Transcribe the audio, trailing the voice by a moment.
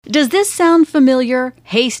Does this sound familiar?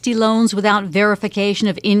 Hasty loans without verification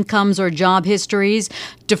of incomes or job histories,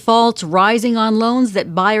 defaults rising on loans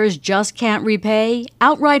that buyers just can't repay,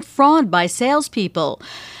 outright fraud by salespeople.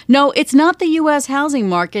 No, it's not the U.S. housing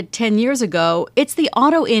market 10 years ago. It's the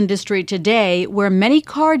auto industry today, where many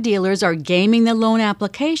car dealers are gaming the loan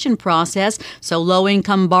application process so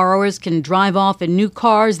low-income borrowers can drive off in new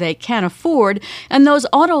cars they can't afford, and those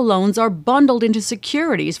auto loans are bundled into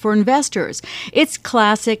securities for investors. It's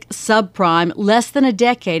classic subprime, less than a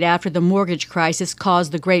decade after the mortgage crisis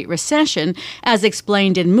caused the Great Recession, as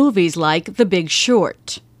explained in movies like The Big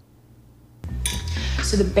Short.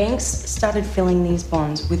 So the banks started filling these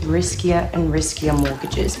bonds with riskier and riskier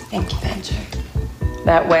mortgages. Thank you, Benjo.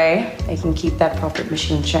 That way, they can keep that profit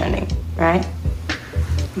machine churning, right?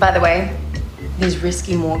 By the way, these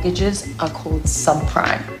risky mortgages are called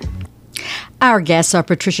subprime. Our guests are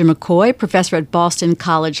Patricia McCoy, professor at Boston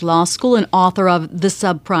College Law School and author of The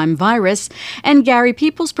Subprime Virus, and Gary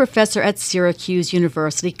Pieples, professor at Syracuse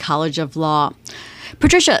University College of Law.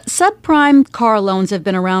 Patricia, subprime car loans have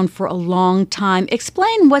been around for a long time.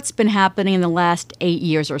 Explain what's been happening in the last 8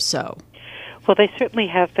 years or so. Well, they certainly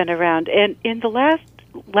have been around. And in the last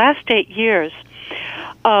 8 years,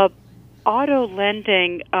 auto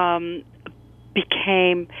lending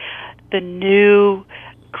became the new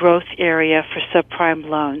growth area for subprime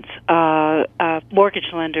loans.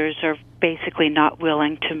 Mortgage lenders are basically not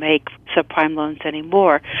willing to make subprime loans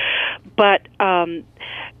anymore. But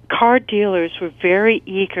car dealers were very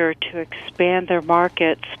eager to expand their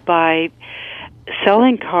markets by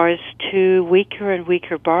selling cars to weaker and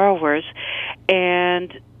weaker borrowers,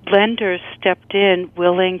 and lenders stepped in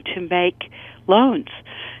willing to make loans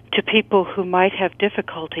to people who might have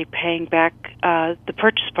difficulty paying back the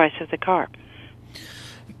purchase price of the car.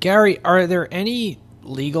 Gary, are there any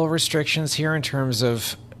legal restrictions here in terms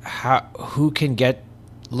of who can get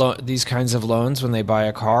these kinds of loans when they buy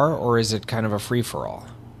a car, or is it kind of a free-for-all?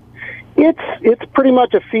 It's pretty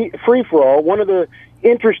much a free-for-all. One of the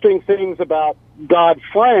interesting things about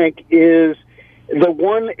Dodd-Frank is the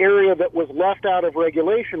one area that was left out of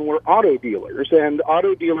regulation were auto dealers, and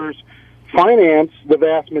auto dealers finance the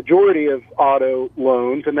vast majority of auto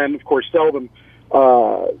loans and then, of course, sell them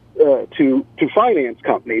to finance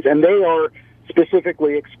companies, and they are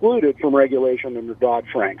specifically excluded from regulation under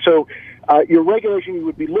Dodd-Frank. So your regulation you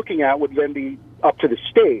would be looking at would then be up to the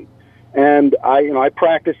state. And I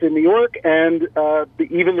practice in New York, and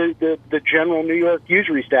even the general New York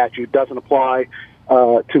usury statute doesn't apply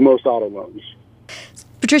to most auto loans.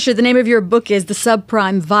 Patricia, the name of your book is The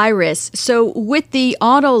Subprime Virus. So with the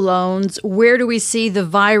auto loans, where do we see the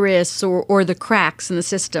virus or the cracks in the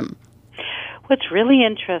system? What's really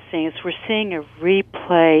interesting is we're seeing a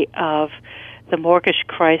replay of the mortgage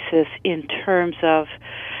crisis in terms of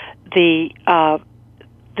the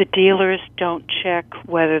dealers don't check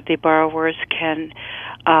whether the borrowers can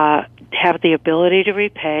have the ability to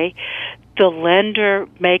repay. The lender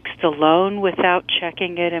makes the loan without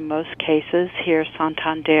checking it in most cases, here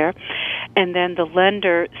Santander, and then the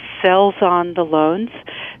lender sells on the loans,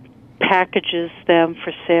 packages them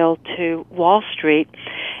for sale to Wall Street.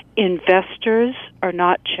 Investors are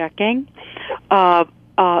not checking and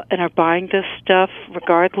are buying this stuff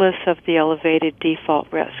regardless of the elevated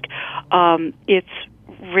default risk. It's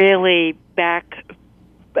really back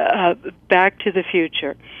to the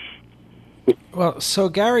future. Well, so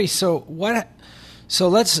Gary, So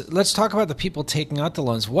let's talk about the people taking out the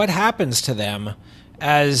loans. What happens to them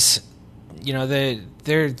as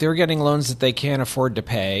they're getting loans that they can't afford to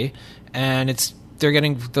pay, and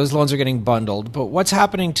those loans are getting bundled. But what's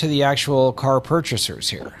happening to the actual car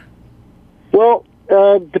purchasers here? Well,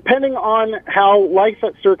 depending on how life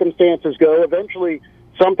circumstances go, eventually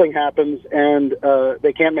something happens and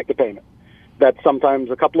they can't make the payment. That's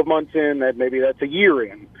sometimes a couple of months in, that maybe that's a year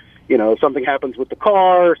in. Something happens with the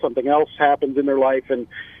car, something else happens in their life, and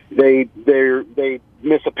they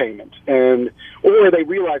miss a payment, or they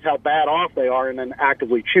realize how bad off they are and then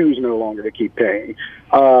actively choose no longer to keep paying.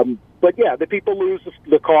 But yeah, the people lose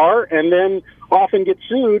the car and then often get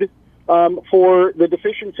sued for the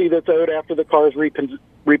deficiency that's owed after the car is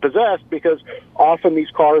repossessed, because often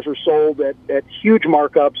these cars are sold at huge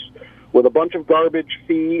markups with a bunch of garbage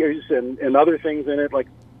fees and other things in it, like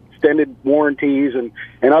extended warranties and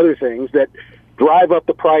other things that drive up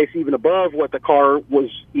the price even above what the car was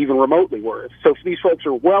even remotely worth. So if these folks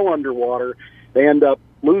are well underwater, they end up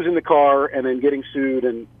losing the car and then getting sued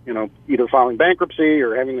and, either filing bankruptcy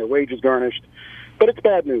or having their wages garnished. But it's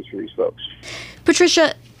bad news for these folks.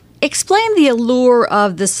 Patricia, explain the allure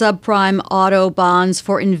of the subprime auto bonds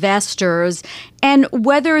for investors and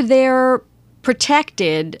whether they're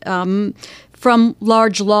protected from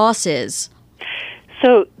large losses?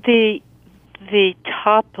 So the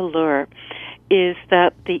top allure is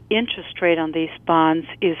that the interest rate on these bonds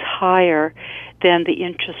is higher than the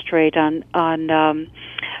interest rate on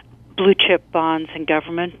blue chip bonds and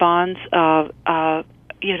government bonds,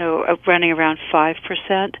 running around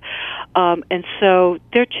 5%. And so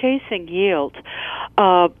they're chasing yield.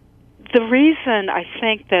 The reason I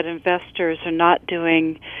think that investors are not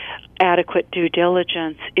doing adequate due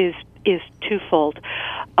diligence is twofold.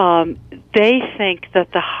 They think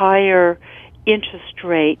that the higher interest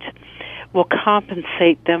rate will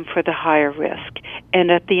compensate them for the higher risk. And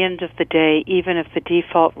at the end of the day, even if the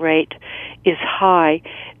default rate is high,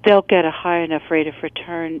 they'll get a high enough rate of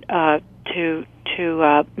return to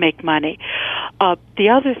make money. The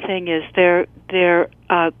other thing is they're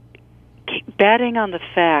betting on the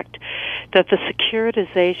fact that the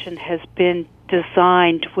securitization has been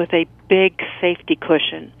designed with a big safety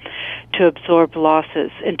cushion to absorb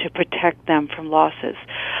losses and to protect them from losses.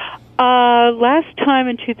 Last time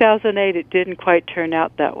in 2008, it didn't quite turn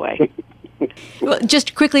out that way. Well,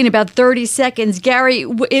 just quickly, in about 30 seconds, Gary,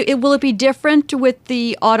 will it be different with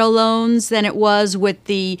the auto loans than it was with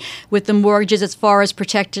the mortgages as far as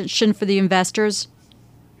protection for the investors?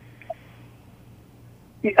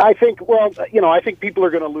 I think people are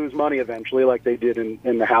going to lose money eventually, like they did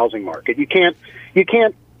in the housing market. You can't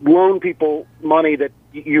loan people money that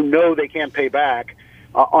they can't pay back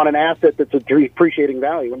on an asset that's a depreciating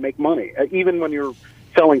value and make money, even when you're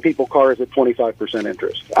selling people cars at 25%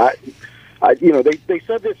 interest. They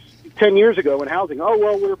said this 10 years ago in housing. Oh,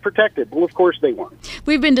 well, we're protected. Well, of course they weren't.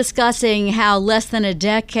 We've been discussing how less than a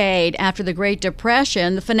decade after the Great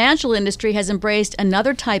Depression, the financial industry has embraced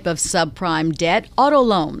another type of subprime debt, auto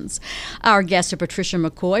loans. Our guests are Patricia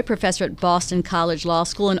McCoy, professor at Boston College Law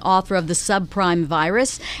School and author of The Subprime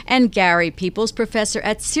Virus, and Gary Pieples, professor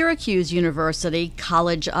at Syracuse University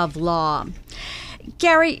College of Law.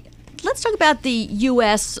 Gary, let's talk about the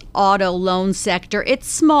U.S. auto loan sector. It's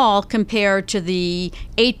small compared to the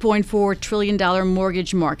 $8.4 trillion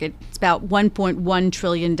mortgage market. It's about $1.1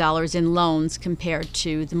 trillion in loans compared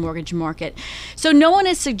to the mortgage market. So no one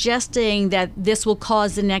is suggesting that this will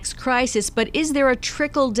cause the next crisis, but is there a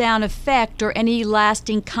trickle-down effect or any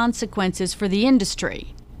lasting consequences for the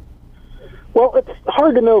industry? Well, it's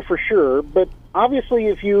hard to know for sure, but obviously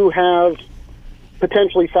if you have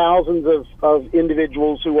potentially thousands of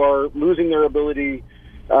individuals who are losing their ability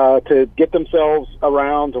to get themselves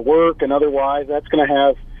around to work and otherwise, that's going to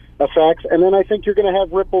have effects. And then I think you're going to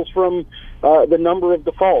have ripples from the number of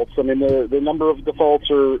defaults. I mean, the number of defaults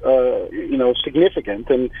are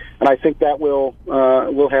significant, and I think that will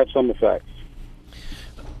have some effects.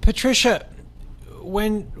 Patricia,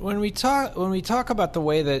 when we talk about the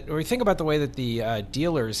way that, or we think about the way that the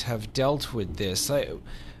dealers have dealt with this,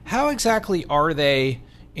 how exactly are they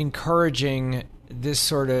encouraging these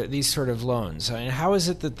sort of loans? I mean, how is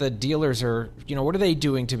it that the dealers are, what are they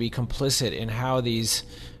doing to be complicit in how these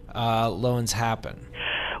loans happen?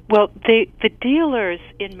 Well, the dealers,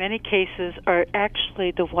 in many cases, are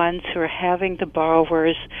actually the ones who are having the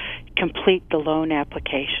borrowers complete the loan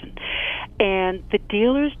application. And the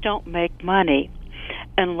dealers don't make money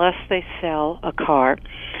unless they sell a car.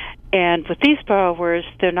 And with these borrowers,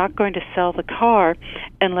 they're not going to sell the car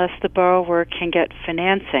unless the borrower can get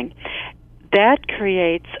financing. That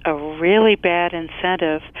creates a really bad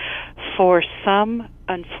incentive for some,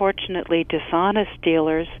 unfortunately, dishonest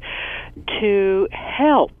dealers to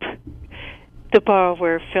help the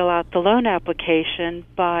borrower fill out the loan application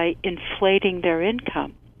by inflating their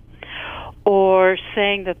income or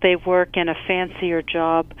saying that they work in a fancier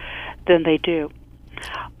job than they do.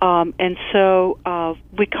 And so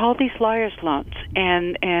we call these liar's loans.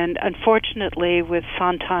 And unfortunately, with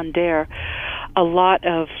Santander, a lot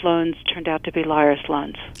of loans turned out to be liar's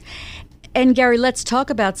loans. And Gary, let's talk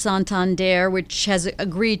about Santander, which has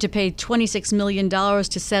agreed to pay $26 million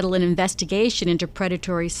to settle an investigation into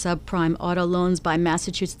predatory subprime auto loans by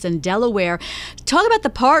Massachusetts and Delaware. Talk about the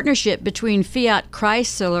partnership between Fiat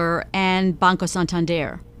Chrysler and Banco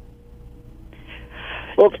Santander.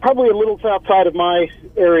 Well, it's probably a little outside of my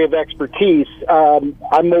area of expertise.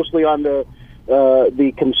 I'm mostly on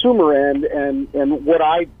the consumer end, and what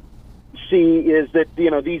I see is that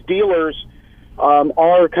these dealers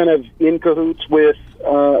are kind of in cahoots with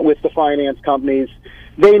the finance companies.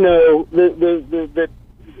 They know that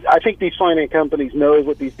I think these finance companies know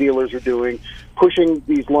what these dealers are doing, pushing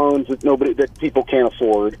these loans that people can't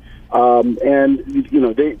afford, and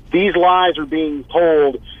these lies are being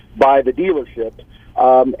told by the dealership.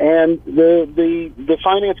 And the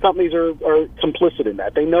finance companies are complicit in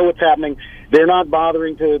that. They know what's happening. They're not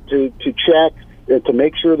bothering to check to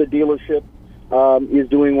make sure the dealership is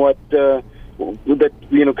doing what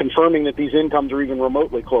confirming that these incomes are even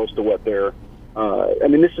remotely close to what they're.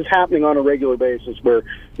 This is happening on a regular basis where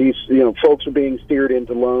these folks are being steered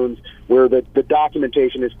into loans where the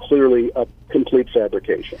documentation is clearly a complete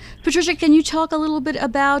fabrication. Patricia, can you talk a little bit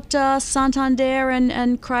about Santander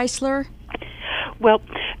and Chrysler? Well,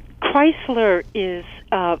 Chrysler is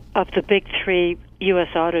of the big three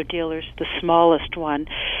U.S. auto dealers, the smallest one,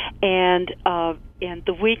 and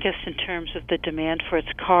the weakest in terms of the demand for its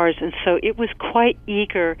cars, and so it was quite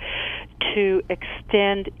eager to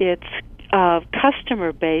extend its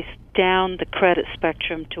customer base down the credit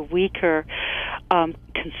spectrum to weaker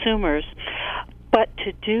consumers. But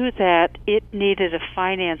to do that, it needed a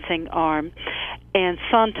financing arm, and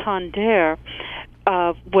Santander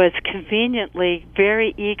was conveniently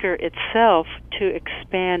very eager itself to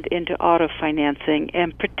expand into auto financing,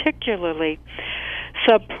 and particularly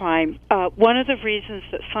subprime. One of the reasons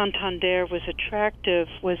that Santander was attractive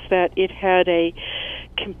was that it had a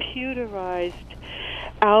computerized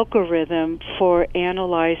algorithm for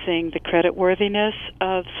analyzing the creditworthiness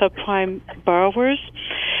of subprime borrowers,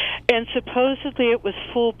 and supposedly it was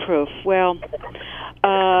foolproof. Well,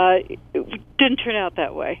 it didn't turn out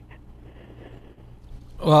that way.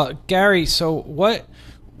 Well, Gary, so what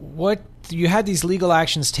you had these legal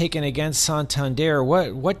actions taken against Santander.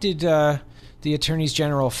 What did the attorneys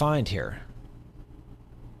general find here?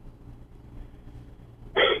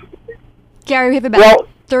 Gary, we have about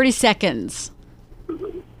 30 seconds.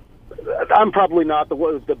 I'm probably not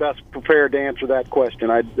the best prepared to answer that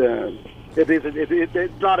question.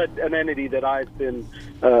 It's not an entity that I've been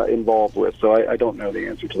involved with, so I don't know the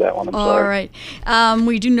answer to that one. I'm sorry. All right.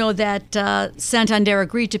 We do know that Santander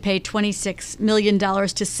agreed to pay $26 million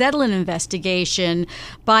to settle an investigation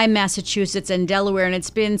by Massachusetts and Delaware, and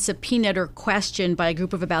it's been subpoenaed or questioned by a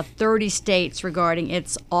group of about 30 states regarding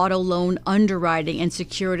its auto loan underwriting and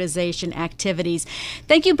securitization activities.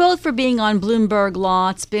 Thank you both for being on Bloomberg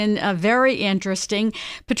Law. It's been very interesting.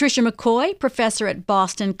 Patricia McCoy, professor at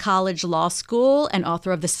Boston College Law School and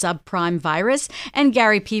author of The Subprime Virus, and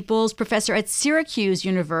Gary Pieples, professor at Syracuse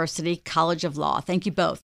University College of Law. Thank you both.